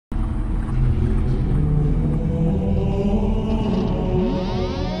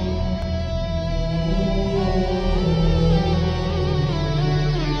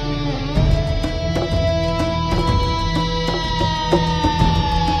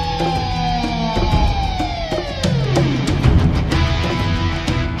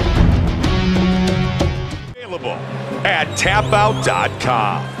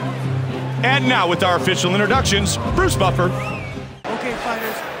tapout.com. And now with our official introductions, Bruce Buffer. Okay,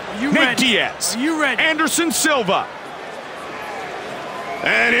 fighters, are you Nate ready? Diaz, Are you ready? Anderson Silva.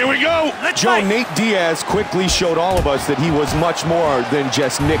 And here we go. Let's Joe, fight. Nate Diaz quickly showed all of us that he was much more than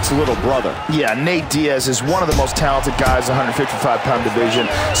just Nick's little brother. Yeah, Nate Diaz is one of the most talented guys in the 155-pound division.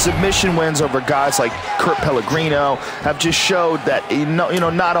 Submission wins over guys like Kurt Pellegrino have just showed that,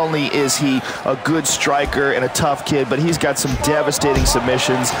 not only is he a good striker and a tough kid, but he's got some devastating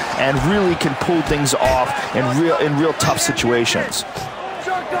submissions and really can pull things off in real tough situations.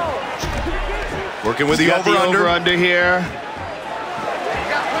 Working with the over-under here.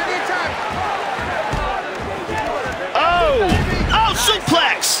 Oh,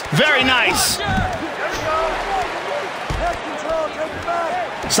 suplex! Very nice.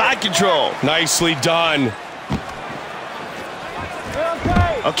 Side control. Nicely done.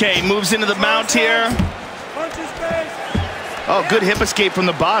 Okay, moves into the mount here. Oh, good hip escape from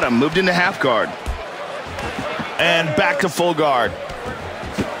the bottom. Moved into half guard. And back to full guard.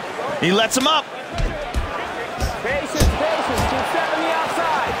 He lets him up. Patience, patience. Keep stepping the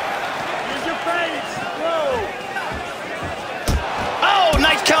outside. Use your face. Whoa. Oh,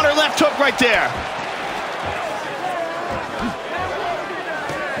 nice counter left hook right there.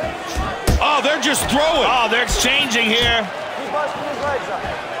 Oh, they're just throwing. Oh, they're exchanging here. Keep busting his legs up.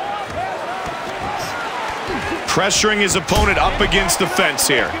 Pressuring his opponent up against the fence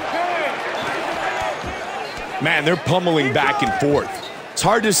here. Man, they're pummeling back and forth. It's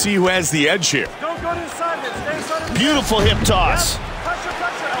hard to see who has the edge here. Don't go to the side, man. Stay inside. Beautiful hip toss. Pressure,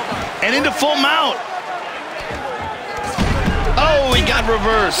 elbow. And into full mount. Oh, he got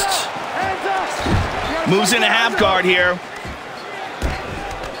reversed. Hands up. Moves into half guard here.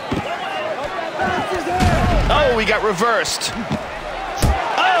 Oh, he got reversed.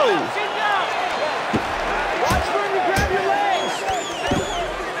 Oh! Watch when you grab your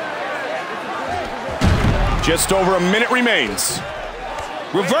legs. Just over a minute remains.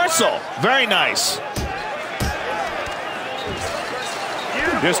 Reversal. Very nice.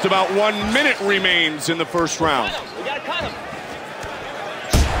 Just about 1 minute remains in the first round.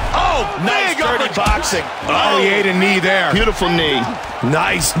 Oh, Nice big dirty uppercut. boxing. Oh, he ate a knee there. Beautiful knee.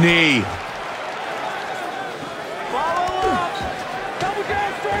 Nice knee. Follow up. Double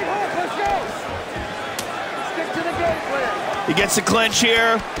down, straight hook. Let's go. Stick to the game plan. He gets the clinch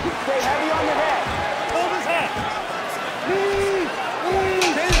here. Stay heavy on the head. Hold his head.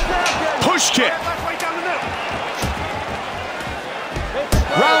 Push kick.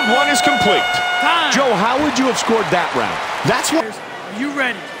 Round one is complete. Time. Joe, how would you have scored that round? That's what. Are you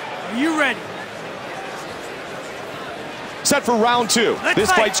ready? Are you ready? Set for round two. Let's This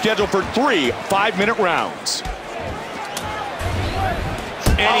fight. fight's scheduled for 3 5-minute rounds.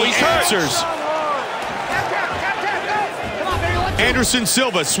 And he answers. Anderson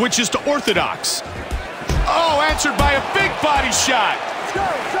Silva switches to orthodox. Oh, answered by a big body shot.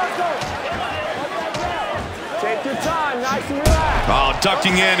 Take your time, nice and relaxed. Oh,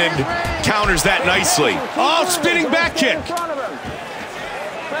 ducking in and counters that nicely. Oh, spinning back kick. In front of him.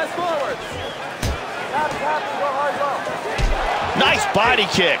 Press forward. Tap, tap, and go hard low. Nice body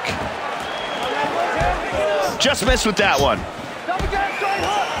kick. Just missed with that one. Double down, straight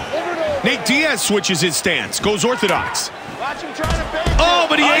hook. Over to Nate Diaz switches his stance, goes orthodox. watch him trying to fake. Oh,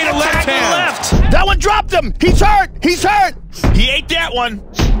 but he ate a left Attack to the hand. left. That one dropped him. He's hurt. He's hurt. He ate that one.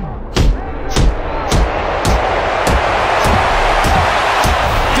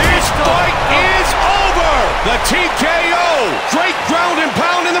 This fight is over. The TKO. Great ground and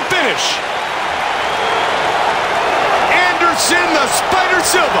pound in the finish. Anderson the Spider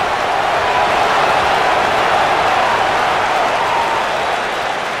Silva.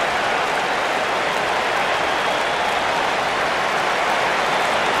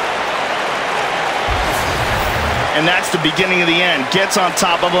 And that's the beginning of the end. Gets on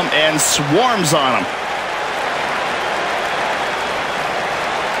top of him and swarms on him.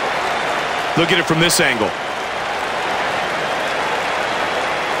 Look at it from this angle.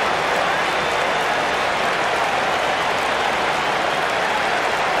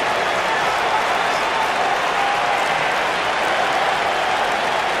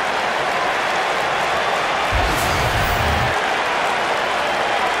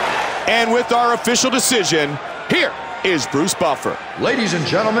 And with our official decision, here is Bruce Buffer. Ladies and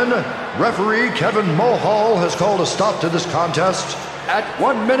gentlemen, referee Kevin Mulhall has called a stop to this contest at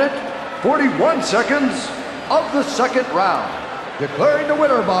 1 minute, 41 seconds of the second round. Declaring the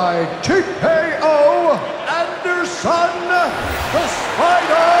winner by TKO, Anderson the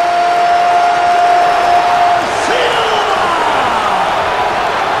Spider Silva!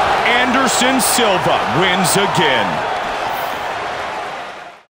 Anderson Silva wins again.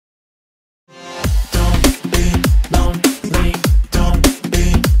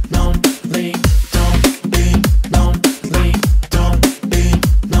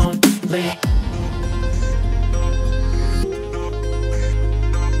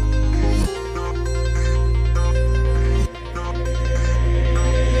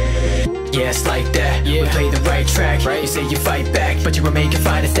 Yeah, it's like that. We play the right track. You say you fight back, but you remain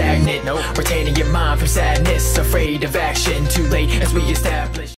confined and stagnant. Retaining your mind from sadness, afraid of action. Too late as we establish